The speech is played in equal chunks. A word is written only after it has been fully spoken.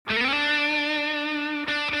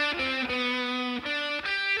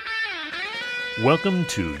Welcome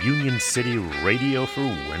to Union City Radio for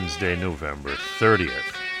Wednesday, November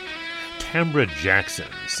 30th. Tambra Jackson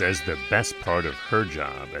says the best part of her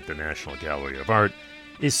job at the National Gallery of Art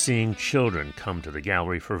is seeing children come to the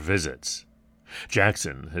gallery for visits.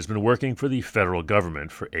 Jackson has been working for the federal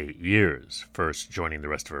government for 8 years, first joining the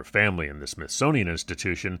rest of her family in the Smithsonian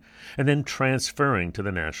Institution, and then transferring to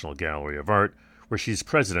the National Gallery of Art, where she's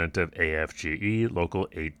president of AFGE Local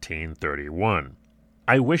 1831.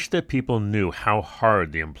 I wish that people knew how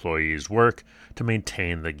hard the employees work to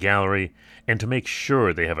maintain the gallery and to make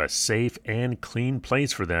sure they have a safe and clean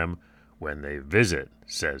place for them when they visit,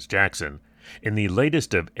 says Jackson, in the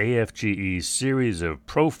latest of AFGE's series of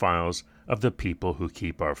profiles of the people who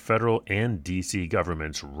keep our federal and D.C.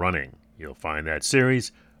 governments running. You'll find that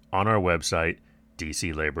series on our website,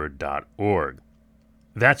 dclabor.org.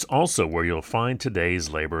 That's also where you'll find today's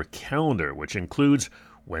labor calendar, which includes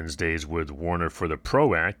Wednesdays with Warner for the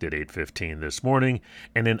PRO Act at 8:15 this morning,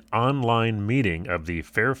 and an online meeting of the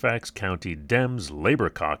Fairfax County Dems Labor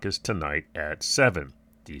Caucus tonight at 7.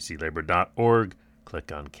 dclabor.org,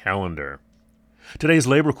 click on calendar. Today's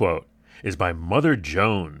labor quote is by Mother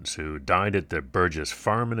Jones, who died at the Burgess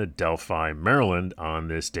Farm in Adelphi, Maryland on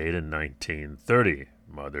this date in 1930.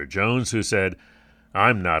 Mother Jones, who said,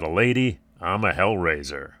 "I'm not a lady, I'm a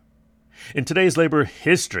hellraiser." In today's labor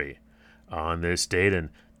history, on this date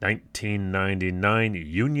in 1999,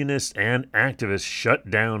 unionists and activists shut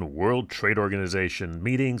down World Trade Organization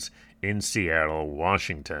meetings in Seattle,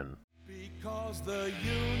 Washington.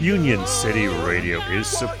 Union City Radio is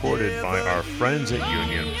supported by our friends at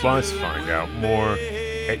Union Plus. Find out more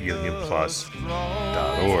at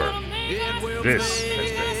unionplus.org. This has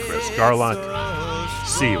been Chris Garlock.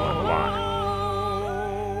 See you on the line.